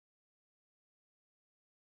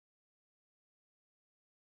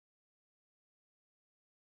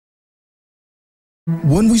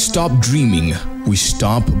When we stop dreaming, we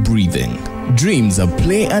stop breathing. Dreams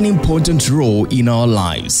play an important role in our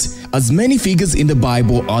lives, as many figures in the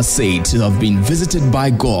Bible are said to have been visited by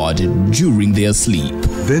God during their sleep.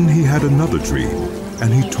 Then he had another dream,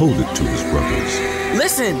 and he told it to his brothers.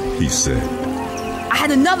 Listen, He said, I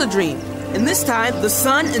had another dream, and this time the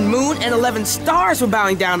sun and moon and 11 stars were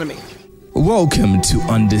bowing down to me. Welcome to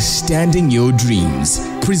Understanding Your Dreams,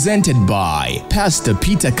 presented by Pastor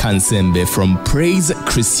Peter Kansembe from Praise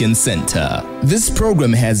Christian Center. This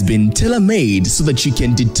program has been tailor-made so that you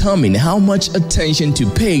can determine how much attention to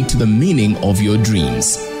pay to the meaning of your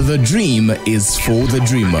dreams. The dream is for the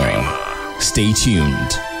dreamer. Stay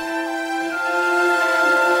tuned.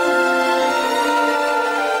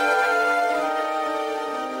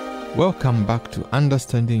 Welcome back to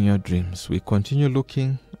Understanding Your Dreams. We continue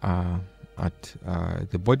looking at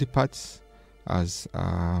the body parts, as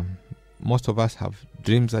most of us have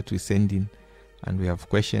dreams that we send in and we have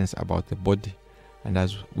questions about the body. And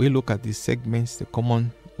as we look at these segments, the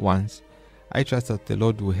common ones, I trust that the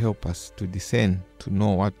Lord will help us to discern, to know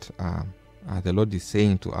what the Lord is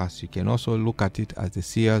saying to us. You can also look at it as the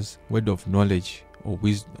seer's word of knowledge or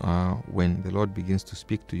wisdom when the Lord begins to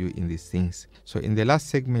speak to you in these things. So in the last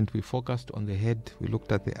segment, we focused on the head. We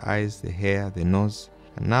looked at the eyes, the hair, the nose.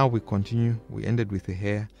 And now we continue. We ended with the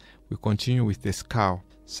hair. We continue with the skull.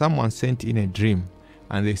 Someone sent in a dream,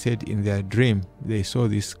 and they said in their dream they saw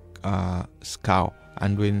this skull.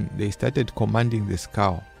 And when they started commanding the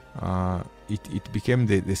skull, it became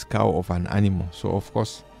the skull of an animal. So of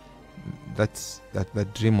course,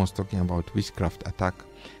 that dream was talking about witchcraft attack.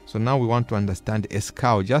 So now we want to understand a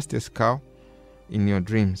skull, just a skull in your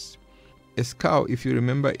dreams. A skull, if you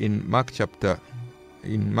remember in Mark chapter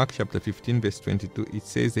 15 verse 22, it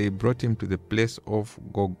says they brought him to the place of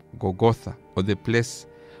Golgotha, or the place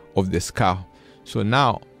of the skull. So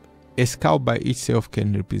now a skull by itself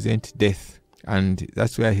can represent death, and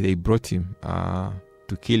that's where they brought him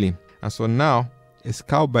to kill him. And so now a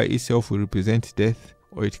skull by itself will represent death,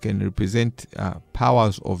 or it can represent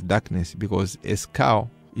powers of darkness, because a skull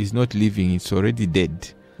is not living, it's already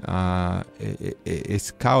dead. A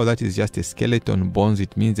skull that is just a skeleton bones,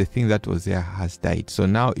 it means the thing that was there has died. So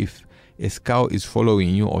now if a skull is following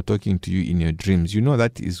you or talking to you in your dreams, you know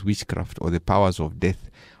that is witchcraft, or the powers of death,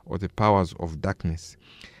 or the powers of darkness.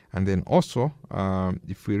 And then also,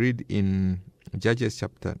 if we read in Judges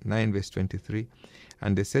chapter 9 verse 23,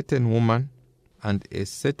 and a certain woman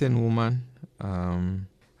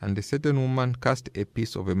cast a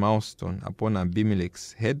piece of a milestone upon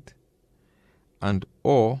Abimelech's head, and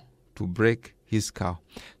or to break his skull.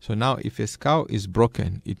 So now if a skull is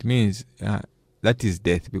broken, it means that is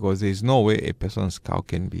death, because there is no way a person's skull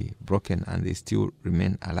can be broken and they still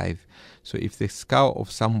remain alive. So if the skull of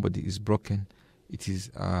somebody is broken, it is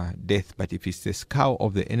death. But if it's the skull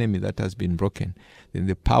of the enemy that has been broken, then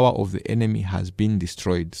the power of the enemy has been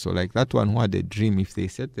destroyed. So like that one who had a dream, if they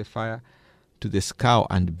set the fire to the skull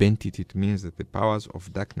and bent it, it means that the powers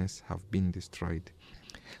of darkness have been destroyed.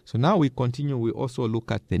 So now we continue. We also look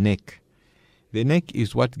at the neck. The neck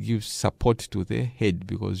is what gives support to the head,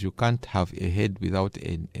 because you can't have a head without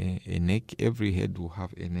a neck. Every head will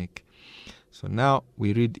have a neck. So now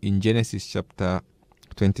we read in Genesis chapter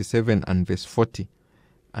 27 and verse 40.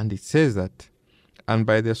 And it says that, and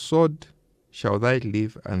by the sword shall thou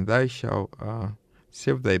live, and thou shalt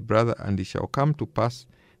save thy brother, and it shall come to pass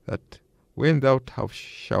that when thou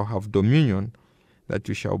shalt have dominion, that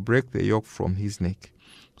you shall break the yoke from his neck.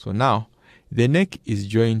 So now, the neck is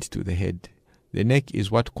joined to the head. The neck is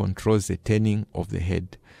what controls the turning of the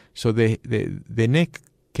head. So the neck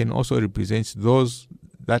can also represent those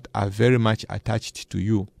that are very much attached to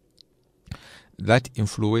you, that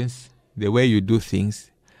influence the way you do things,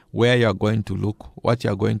 where you are going to look, what you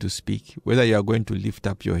are going to speak, whether you are going to lift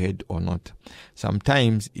up your head or not.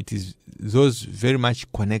 Sometimes it is those very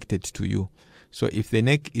much connected to you. So if the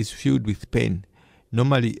neck is filled with pain,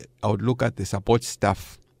 normally I would look at the support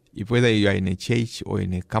staff. If whether you are in a church or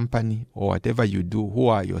in a company or whatever you do, who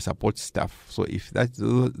are your support staff? So if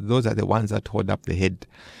those are the ones that hold up the head.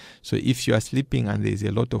 So if you are sleeping and there is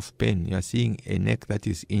a lot of pain, you are seeing a neck that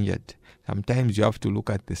is injured, sometimes you have to look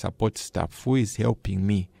at the support staff. Who is helping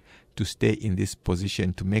me to stay in this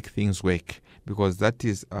position, to make things work? Because that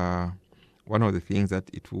is one of the things that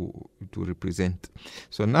it will represent.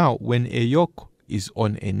 So now when a yoke is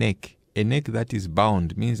on a neck that is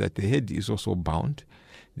bound means that the head is also bound.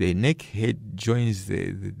 The neck head joins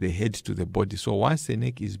the head to the body. So once the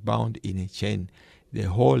neck is bound in a chain, the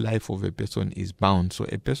whole life of a person is bound. So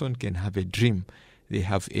a person can have a dream they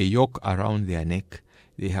have a yoke around their neck,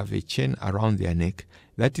 they have a chain around their neck.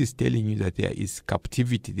 That is telling you that there is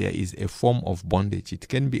captivity, there is a form of bondage. It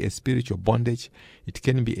can be a spiritual bondage, it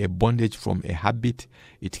can be a bondage from a habit,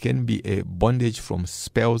 it can be a bondage from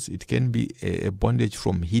spells, it can be a bondage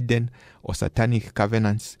from hidden or satanic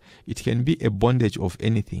covenants, it can be a bondage of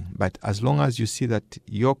anything. But as long as you see that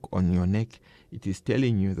yoke on your neck, it is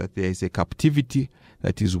telling you that there is a captivity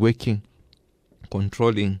that is working,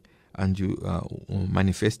 controlling, and you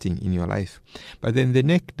manifesting in your life. But then the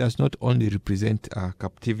neck does not only represent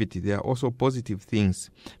captivity, there are also positive things,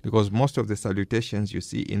 because most of the salutations you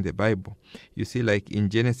see in the Bible, you see like in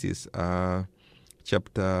Genesis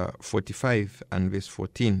chapter 45 and verse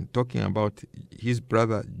 14, talking about his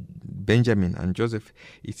brother Benjamin and Joseph.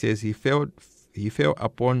 It says he fell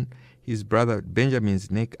upon his brother Benjamin's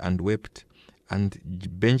neck and wept, and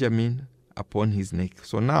Benjamin upon his neck.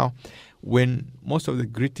 So now, when most of the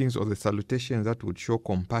greetings or the salutations that would show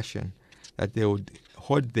compassion, that they would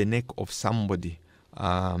hold the neck of somebody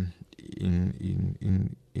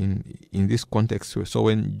in this context. So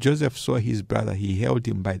when Joseph saw his brother, he held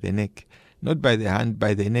him by the neck, not by the hand,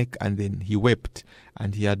 by the neck, and then he wept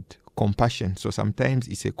and he had compassion. So sometimes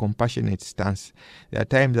it's a compassionate stance. There are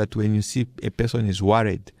times that when you see a person is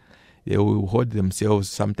worried, they will hold themselves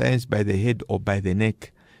sometimes by the head or by the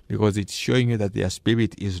neck, because it's showing you that their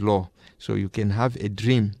spirit is low. So you can have a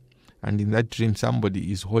dream, and in that dream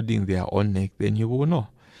somebody is holding their own neck. Then you will know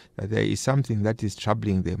that there is something that is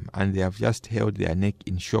troubling them, and they have just held their neck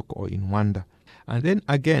in shock or in wonder. And then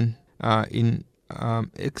again, in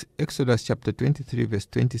Exodus chapter 23 verse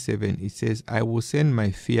 27, it says, I will send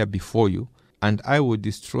my fear before you, and I will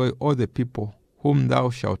destroy all the people whom thou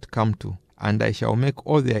shalt come to, and I shall make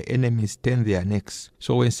all their enemies turn their necks.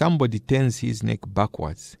 So when somebody turns his neck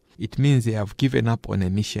backwards, it means they have given up on a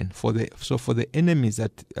mission. For the enemies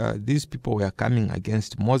that these people were coming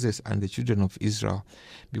against Moses and the children of Israel,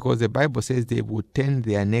 because the Bible says they would turn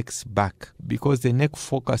their necks back, because the neck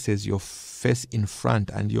focuses your face in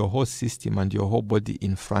front and your whole system and your whole body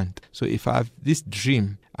in front. So if I have this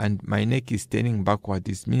dream and my neck is turning backward,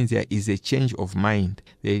 this means there is a change of mind.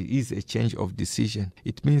 There is a change of decision.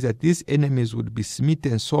 It means that these enemies would be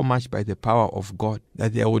smitten so much by the power of God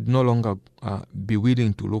that they would no longer be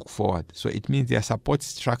willing to look forward. So it means their support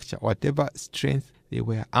structure, whatever strength they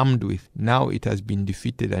were armed with, now it has been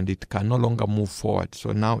defeated and it can no longer move forward.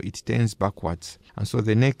 So now it turns backwards. And so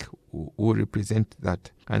the neck will represent that.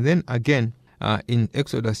 And then again, in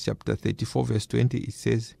Exodus chapter 34 verse 20, it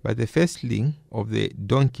says, But the firstling of the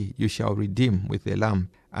donkey you shall redeem with a lamb,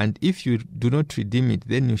 and if you do not redeem it,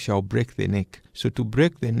 then you shall break the neck. So to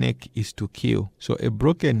break the neck is to kill. So a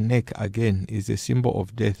broken neck, again, is a symbol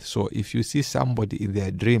of death. So if you see somebody in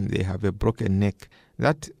their dream, they have a broken neck,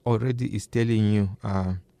 that already is telling you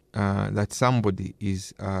that somebody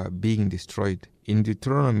is being destroyed. In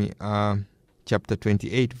Deuteronomy chapter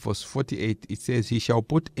 28 verse 48, it says, He shall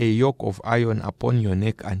put a yoke of iron upon your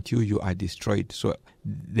neck until you are destroyed. So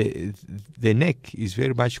the neck is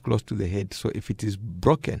very much close to the head. So if it is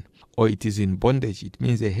broken or it is in bondage, it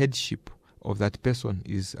means the headship of that person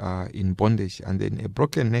is in bondage. And then a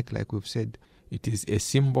broken neck, like we've said, it is a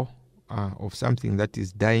symbol of something that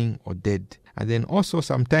is dying or dead. And then also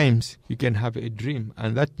sometimes you can have a dream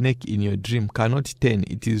and that neck in your dream cannot turn.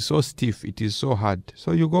 It is so stiff, it is so hard.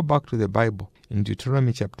 So you go back to the Bible. In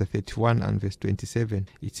Deuteronomy chapter 31 and verse 27,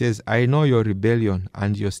 it says, I know your rebellion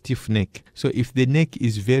and your stiff neck. So if the neck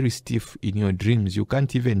is very stiff in your dreams, you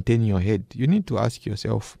can't even turn your head. You need to ask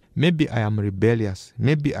yourself, maybe I am rebellious,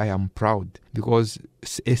 maybe I am proud, because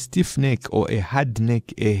a stiff neck or a hard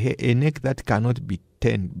neck, a neck that cannot be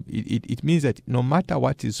turned, it means that no matter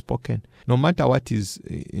what is spoken, no matter what is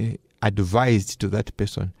advised to that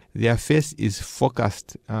person, their face is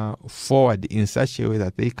focused forward in such a way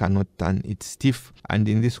that they cannot turn. It's stiff, and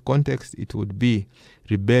in this context it would be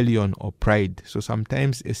rebellion or pride. So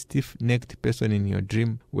sometimes a stiff-necked person in your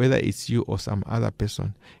dream, whether it's you or some other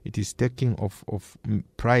person, it is taking of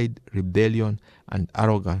pride, rebellion, and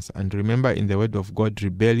arrogance. And remember, in the word of God,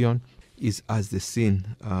 rebellion is as the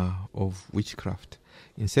sin of witchcraft.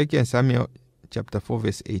 In 2 Samuel chapter 4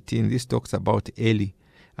 verse 18, this talks about Eli,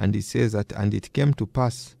 and it says that, and it came to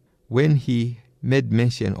pass when he made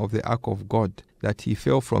mention of the ark of God, that he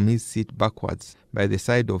fell from his seat backwards by the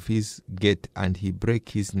side of his gate, and he brake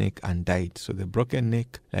his neck and died. So the broken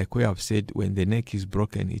neck, like we have said, when the neck is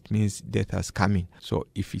broken, it means death has come in. So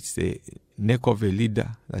if it's the neck of a leader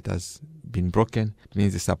that has been broken, it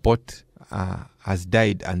means the support has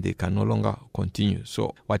died and they can no longer continue.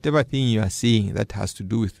 So whatever thing you are seeing that has to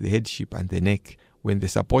do with the headship and the neck, when the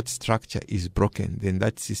support structure is broken, then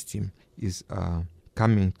that system is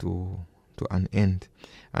coming to to an end.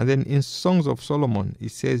 And then in Songs of Solomon,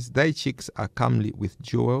 it says, thy cheeks are comely with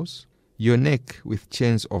jewels, your neck with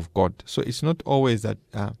chains of gold. So it's not always that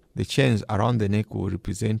the chains around the neck will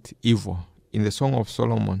represent evil. In the Song of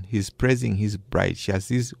Solomon, he's praising his bride. She has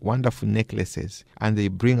these wonderful necklaces, and they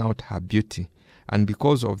bring out her beauty. And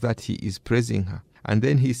because of that, he is praising her. And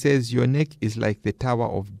then he says, your neck is like the Tower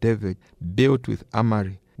of David, built with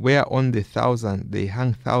armory, where on they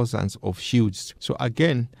hang thousands of shields. So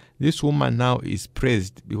again, this woman now is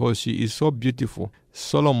praised because she is so beautiful.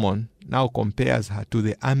 Solomon now compares her to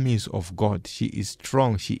the armies of God. She is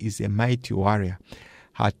strong. She is a mighty warrior.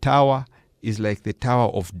 Her tower is like the Tower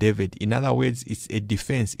of David. In other words, it's a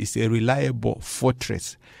defense. It's a reliable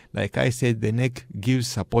fortress. Like I said, the neck gives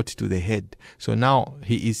support to the head. So now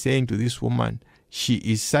he is saying to this woman, she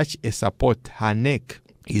is such a support. Her neck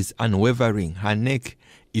is unwavering. Her neck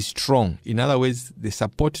is strong. In other words, the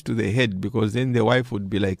support to the head, because then the wife would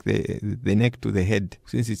be like the neck to the head,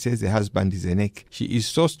 since it says the husband is a neck. She is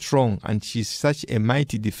so strong, and she's such a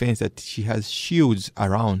mighty defense that she has shields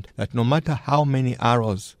around, that no matter how many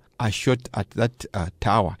arrows are shot at that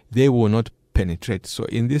tower, they will not penetrate. So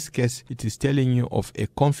in this case, it is telling you of a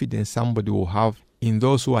confidence somebody will have in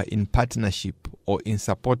those who are in partnership or in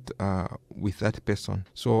support with that person.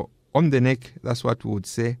 So on the neck, that's what we would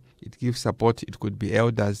say. It gives support. It could be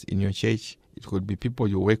elders in your church. It could be people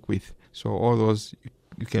you work with. So all those,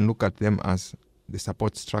 you can look at them as the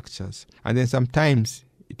support structures. And then sometimes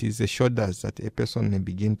it is the shoulders that a person may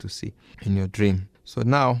begin to see in your dream. So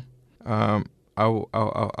now,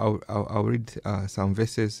 I'll read some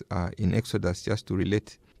verses in Exodus just to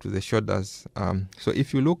relate to the shoulders. So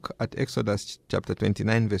if you look at Exodus chapter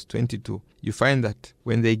 29 verse 22, you find that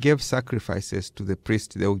when they gave sacrifices to the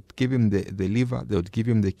priest, they would give him the liver, they would give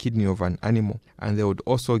him the kidney of an animal, and they would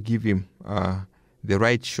also give him the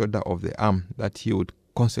right shoulder of the arm that he would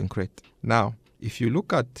consecrate. Now, if you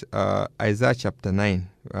look at Isaiah chapter 9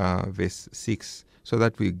 verse 6, so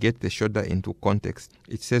that we get the shoulder into context.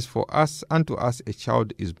 It says, for us, unto us a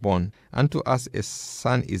child is born, unto us a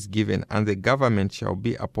son is given, and the government shall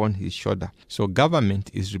be upon his shoulder. So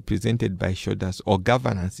government is represented by shoulders, or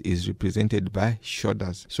governance is represented by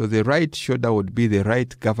shoulders. So the right shoulder would be the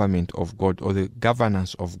right government of God, or the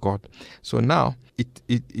governance of God. So now it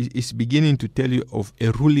is beginning to tell you of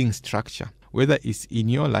a ruling structure, whether it's in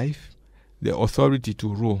your life, the authority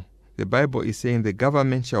to rule. The Bible is saying the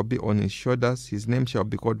government shall be on his shoulders. His name shall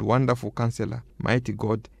be called Wonderful Counselor, Mighty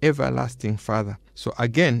God, Everlasting Father. So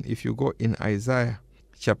again, if you go in Isaiah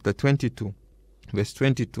chapter 22, verse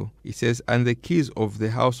 22, it says, and the keys of the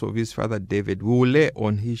house of his father David will lay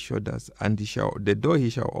on his shoulders, and the door he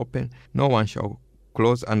shall open, no one shall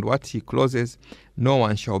close, and what he closes, no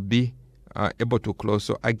one shall be able to close.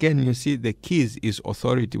 So again, you see, the keys is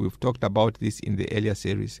authority. We've talked about this in the earlier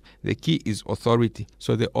series. The key is authority.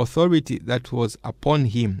 So the authority that was upon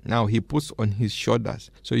him, now he puts on his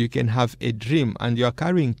shoulders. So you can have a dream and you are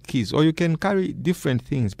carrying keys, or you can carry different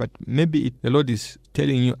things, but maybe the Lord is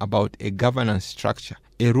telling you about a governance structure,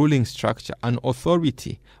 a ruling structure, an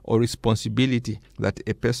authority or responsibility that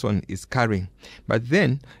a person is carrying. But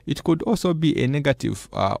then it could also be a negative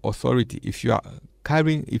authority. If you are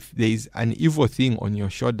carrying, if there is an evil thing on your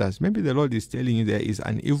shoulders, maybe the Lord is telling you there is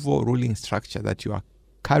an evil ruling structure that you are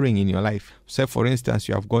carrying in your life. Say, for instance,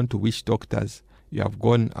 you have gone to witch doctors, you have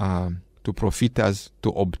gone to propheters to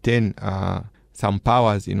obtain some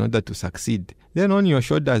powers in order to succeed. Then on your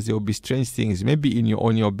shoulders there will be strange things. Maybe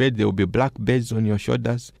on your bed there will be black birds on your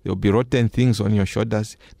shoulders. There will be rotten things on your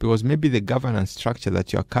shoulders, because maybe the governance structure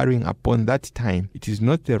that you are carrying upon that time, it is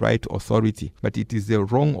not the right authority, but it is the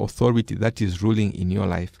wrong authority that is ruling in your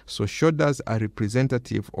life. So shoulders are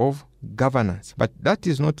representative of governance. But that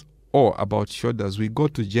is not all about shoulders. We go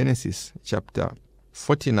to Genesis chapter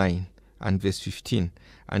 49 and verse 15.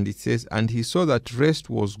 And it says, and he saw that rest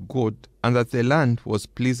was good, and that the land was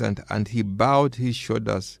pleasant, and he bowed his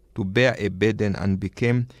shoulders to bear a burden, and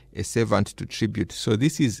became a servant to tribute. So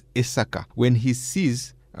this is Issachar. When he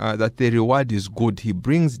sees that the reward is good, he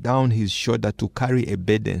brings down his shoulder to carry a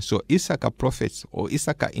burden. So Issachar prophets, or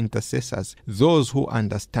Issachar intercessors, those who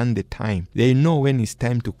understand the time, they know when it's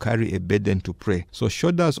time to carry a burden to pray. So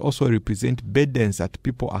shoulders also represent burdens that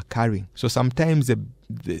people are carrying. So sometimes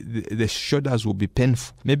the shoulders will be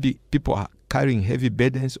painful. Maybe people are carrying heavy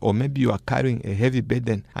burdens, or maybe you are carrying a heavy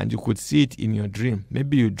burden and you could see it in your dream.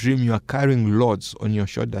 Maybe you dream you are carrying loads on your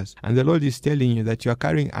shoulders and the Lord is telling you that you are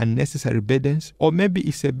carrying unnecessary burdens, or maybe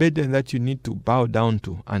it's a burden that you need to bow down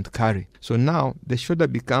to and carry. So now the shoulder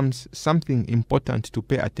becomes something important to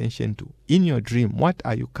pay attention to. In your dream, what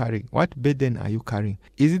are you carrying? What burden are you carrying?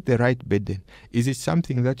 Is it the right burden? Is it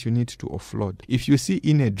something that you need to offload? If you see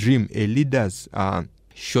in a dream a leader's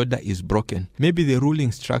shoulder is broken, maybe the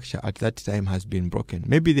ruling structure at that time has been broken.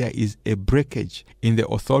 Maybe there is a breakage in the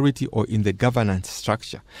authority or in the governance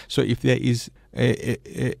structure. So if there is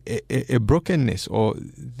a brokenness, or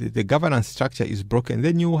the governance structure is broken,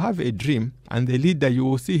 then you will have a dream and the leader, you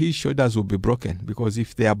will see his shoulders will be broken, because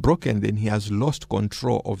if they are broken, then he has lost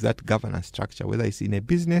control of that governance structure, whether it's in a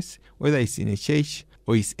business, whether it's in a church,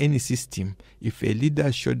 or it's any system. If a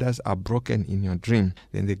leader's shoulders are broken in your dream,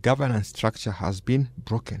 then the governance structure has been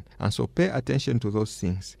broken. And so pay attention to those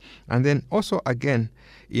things. And then also again,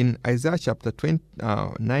 in Isaiah chapter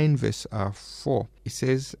 9 verse 4, it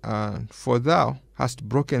says, for thou hast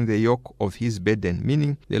broken the yoke of his burden,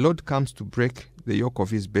 meaning the Lord comes to break the yoke of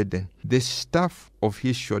his burden, the staff of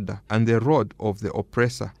his shoulder, and the rod of the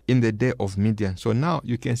oppressor in the day of Midian. So now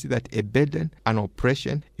you can see that a burden, an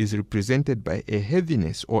oppression, is represented by a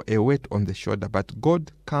heaviness or a weight on the shoulder, but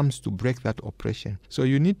God comes to break that oppression. So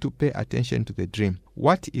you need to pay attention to the dream.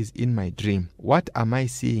 What is in my dream? What am I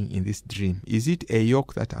seeing in this dream? Is it a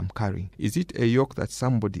yoke that I'm carrying? Is it a yoke that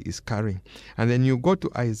somebody is carrying? And then you go to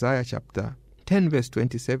Isaiah chapter 10 verse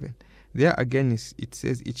 27. There again it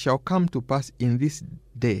says, it shall come to pass in this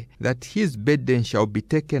day that his burden shall be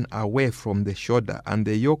taken away from the shoulder, and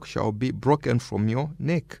the yoke shall be broken from your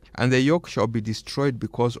neck, and the yoke shall be destroyed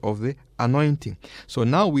because of the anointing. So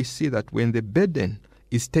now we see that when the burden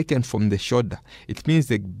is taken from the shoulder, it means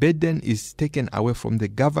the burden is taken away from the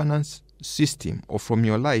governance system or from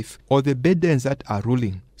your life, or the burdens that are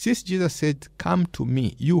ruling. Since Jesus said, come to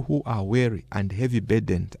me, you who are weary and heavy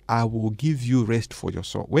burdened, I will give you rest for your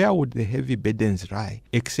soul. Where would the heavy burdens lie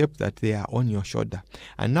except that they are on your shoulder?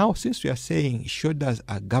 And now, since we are saying shoulders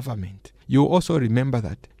are government, you also remember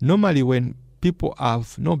that normally when people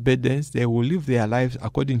have no burdens, they will live their lives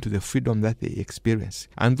according to the freedom that they experience.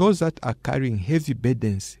 And those that are carrying heavy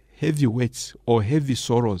burdens, heavy weights, or heavy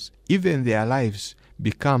sorrows, even their lives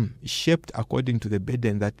become shaped according to the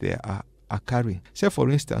burden that they are carrying. Say, for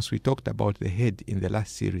instance, we talked about the head in the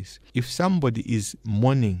last series. If somebody is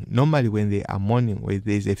mourning, normally when they are mourning, when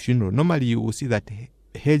there is a funeral, normally you will see that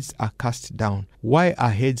heads are cast down. Why are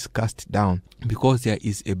heads cast down? Because there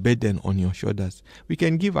is a burden on your shoulders. We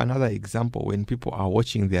can give another example when people are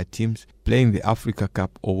watching their teams playing the Africa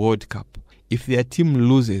Cup or World Cup. If their team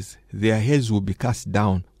loses, their heads will be cast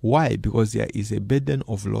down. Why? Because there is a burden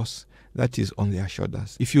of loss that is on their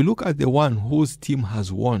shoulders. If you look at the one whose team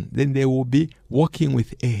has won, then they will be walking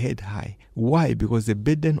with a head high. Why? Because the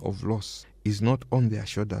burden of loss is not on their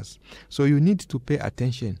shoulders. So you need to pay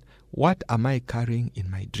attention. What am I carrying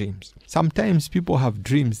in my dreams? Sometimes people have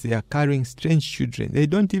dreams, they are carrying strange children. They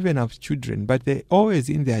don't even have children, but they're always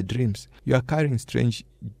in their dreams. You are carrying strange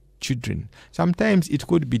children. Sometimes it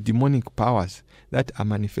could be demonic powers that are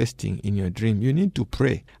manifesting in your dream. You need to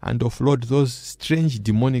pray and offload those strange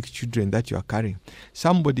demonic children that you are carrying.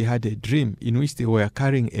 Somebody had a dream in which they were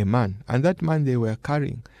carrying a man, and that man they were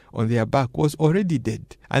carrying on their back was already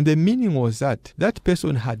dead. And the meaning was that that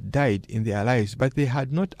person had died in their lives, but they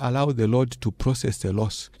had not allowed the Lord to process the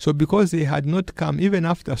loss. So because they had not come, even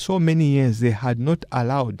after so many years, they had not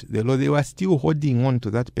allowed the Lord. They were still holding on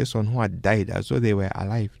to that person who had died as though they were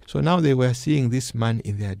alive. So now they were seeing this man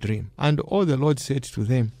in their dream. And all the Lord said to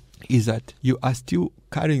them is that you are still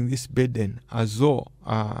carrying this burden as though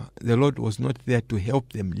the Lord was not there to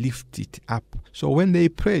help them lift it up. So when they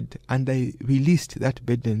prayed and they released that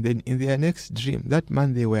burden, then in their next dream, that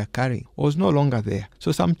man they were carrying was no longer there.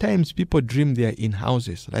 So sometimes people dream they are in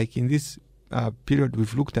houses, like in this period,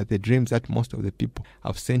 we've looked at the dreams that most of the people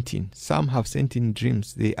have sent in. Some have sent in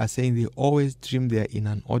dreams. They are saying they always dream they are in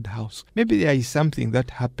an odd house. Maybe there is something that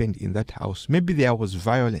happened in that house. Maybe there was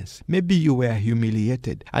violence. Maybe you were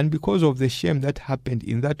humiliated. And because of the shame that happened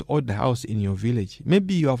in that odd house in your village,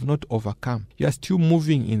 maybe you have not overcome. You are still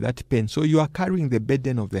moving in that pain. So you are carrying the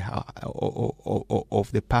burden of the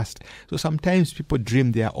of the past. So sometimes people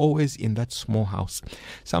dream they are always in that small house.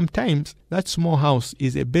 Sometimes that small house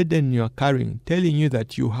is a burden you are carrying, telling you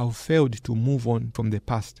that you have failed to move on from the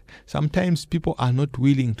past. Sometimes people are not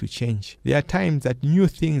willing to change. There are times that new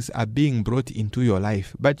things are being brought into your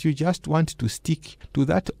life, but you just want to stick to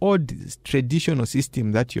that old traditional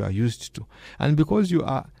system that you are used to. And because you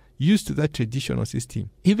used to that traditional system.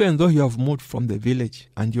 Even though you have moved from the village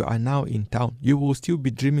and you are now in town, you will still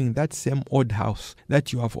be dreaming that same old house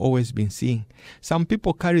that you have always been seeing. Some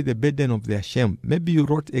people carry the burden of their shame. Maybe you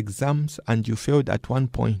wrote exams and you failed at one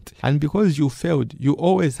point. And because you failed, you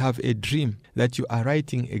always have a dream that you are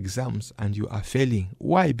writing exams and you are failing.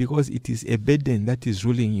 Why? Because it is a burden that is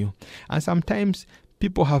ruling you. And sometimes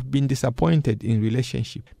people have been disappointed in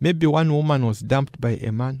relationship. Maybe one woman was dumped by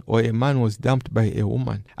a man, or a man was dumped by a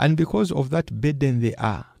woman. And because of that burden they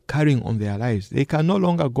are carrying on their lives, they can no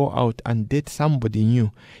longer go out and date somebody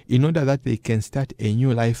new in order that they can start a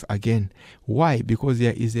new life again. Why? Because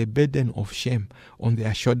there is a burden of shame on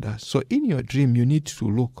their shoulders. So in your dream, you need to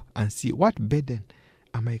look and see, what burden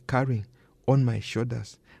am I carrying on my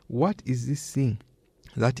shoulders? What is this thing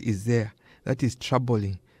that is there that is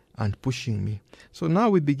troubling and pushing me? So now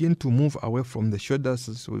we begin to move away from the shoulders.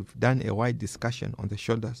 So we've done a wide discussion on the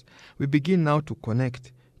shoulders. We begin now to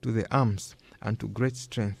connect to the arms and to great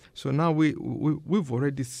strength. So now we've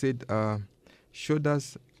already said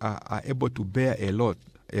shoulders are able to bear a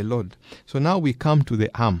load. So now we come to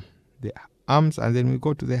the arms, and then we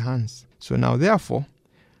go to the hands. So now therefore,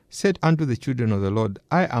 said unto the children of the Lord,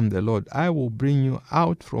 I am the Lord, I will bring you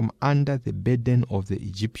out from under the burden of the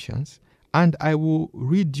Egyptians, and I will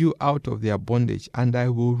rid you out of their bondage, and I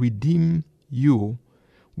will redeem you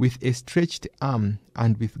with a stretched arm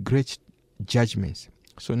and with great judgments.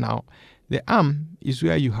 So now, the arm is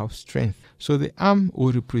where you have strength. So the arm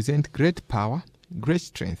will represent great power, great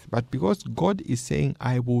strength. But because God is saying,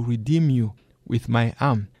 I will redeem you with my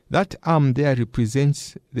arm, that arm there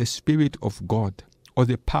represents the Spirit of God, or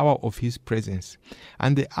the power of His presence.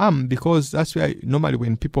 And the arm, because that's where normally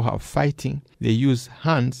when people are fighting, they use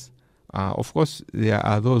hands. Of course, there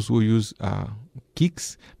are those who use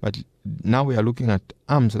kicks, but now we are looking at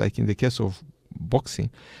arms, like in the case of boxing.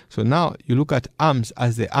 So now you look at arms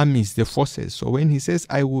as the armies, the forces. So when He says,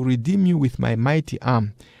 I will redeem you with my mighty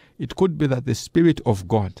arm, it could be that the Spirit of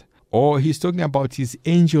God, or He's talking about His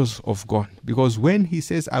angels of God. Because when He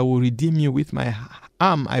says, I will redeem you with my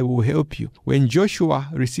arm, I will help you. When Joshua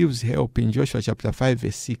receives help in Joshua chapter 5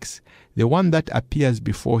 verse 6, the one that appears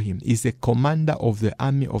before him is the commander of the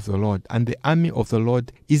army of the Lord. And the army of the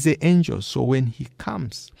Lord is the angels. So when He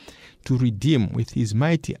comes to redeem with His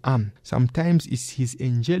mighty arm, sometimes it's His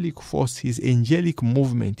angelic force, His angelic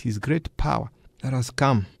movement, His great power that has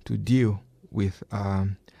come to deal with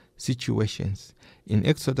situations. In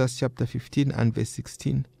Exodus chapter 15 and verse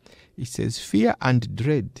 16, it says, Fear and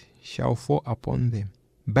dread shall fall upon them.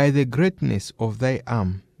 By the greatness of thy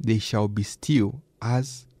arm they shall be still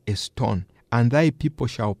as a stone, and thy people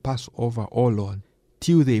shall pass over, O Lord,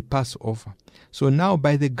 till they pass over. So now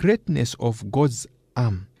by the greatness of God's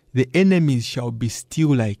arm, the enemies shall be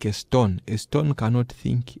still like a stone. A stone cannot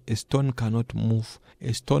think. A stone cannot move.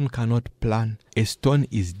 A stone cannot plan. A stone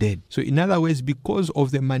is dead. So in other words, because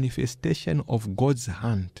of the manifestation of God's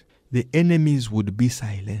hand, the enemies would be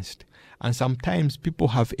silenced. And sometimes people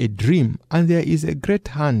have a dream and there is a great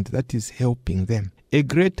hand that is helping them. A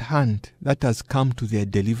great hand that has come to their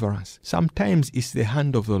deliverance. Sometimes it's the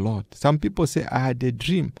hand of the Lord. Some people say, I had a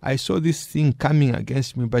dream. I saw this thing coming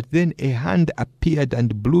against me, but then a hand appeared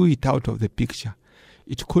and blew it out of the picture.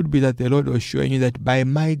 It could be that the Lord was showing you that by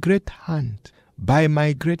my great hand, by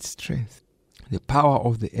my great strength, the power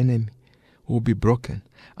of the enemy will be broken.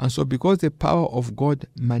 And so because the power of God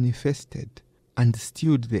manifested and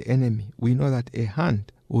stilled the enemy, we know that a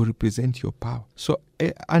hand will represent your power. So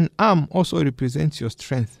an arm also represents your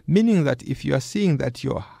strength, meaning that if you are seeing that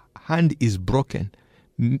your hand is broken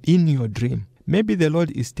in your dream, maybe the Lord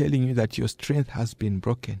is telling you that your strength has been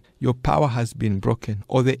broken, your power has been broken,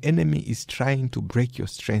 or the enemy is trying to break your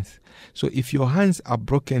strength. So if your hands are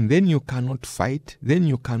broken, then you cannot fight, then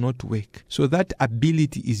you cannot work. So that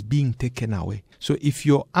ability is being taken away. So if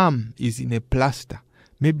your arm is in a plaster,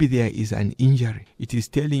 maybe there is an injury. It is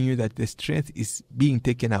telling you that the strength is being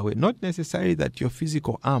taken away. Not necessarily that your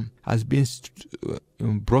physical arm has been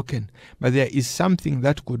broken, but there is something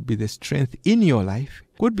that could be the strength in your life,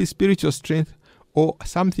 could be spiritual strength, or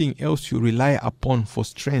something else you rely upon for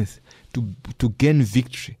strength to gain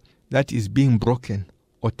victory that is being broken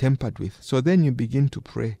or tampered with. So then you begin to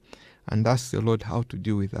pray and ask the Lord how to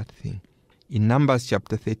deal with that thing. In Numbers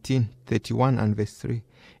chapter 13, 31 and verse 3,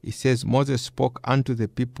 it says, Moses spoke unto the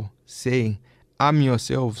people, saying, Arm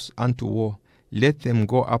yourselves unto war. Let them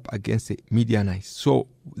go up against the Midianites. So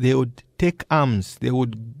they would take arms, they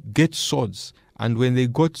would get swords. And when they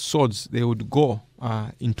got swords, they would go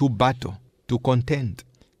into battle to contend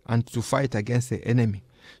and to fight against the enemy.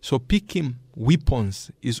 So picking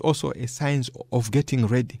weapons is also a sign of getting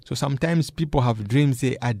ready. So sometimes people have dreams,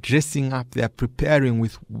 they are dressing up, they are preparing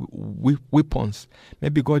with weapons.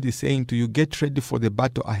 Maybe God is saying to you, get ready for the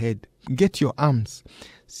battle ahead. Get your arms,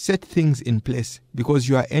 set things in place, because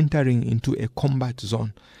you are entering into a combat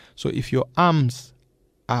zone. So if your arms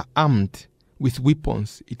are armed with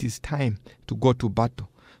weapons, it is time to go to battle.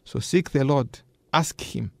 So seek the Lord, ask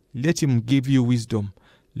Him, let Him give you wisdom.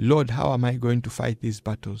 Lord, how am I going to fight these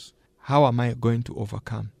battles? How am I going to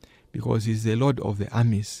overcome? Because He's the Lord of the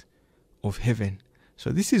armies of heaven. So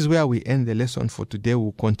this is where we end the lesson for today.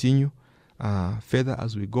 We'll continue further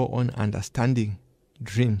as we go on understanding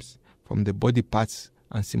dreams from the body parts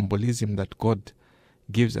and symbolism that God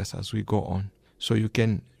gives us as we go on. So you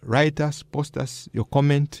can write us, post us your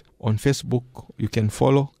comment on Facebook. You can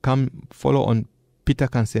follow on Peter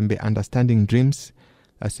Kansembe Understanding Dreams.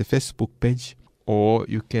 That's the Facebook page. Or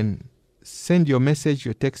you can send your message,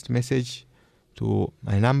 your text message to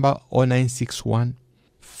my number 0961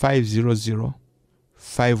 500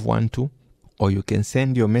 512. Or you can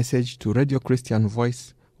send your message to Radio Christian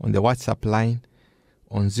Voice on the WhatsApp line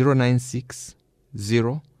on 096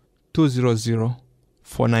 200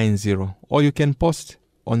 490. Or you can post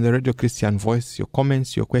on the Radio Christian Voice your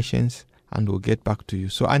comments, your questions, and we'll get back to you.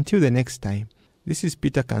 So until the next time, this is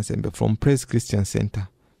Peter Kansembe from Praise Christian Center.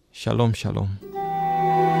 Shalom, shalom.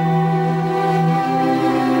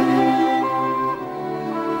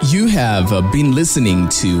 You have been listening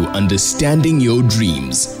to Understanding Your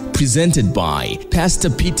Dreams, presented by Pastor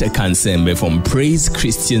Peter Kansembe from Praise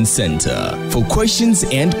Christian Center. For questions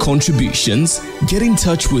and contributions, get in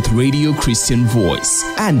touch with Radio Christian Voice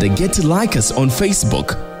and get to like us on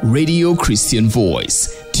Facebook, Radio Christian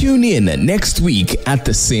Voice. Tune in next week at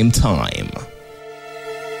the same time.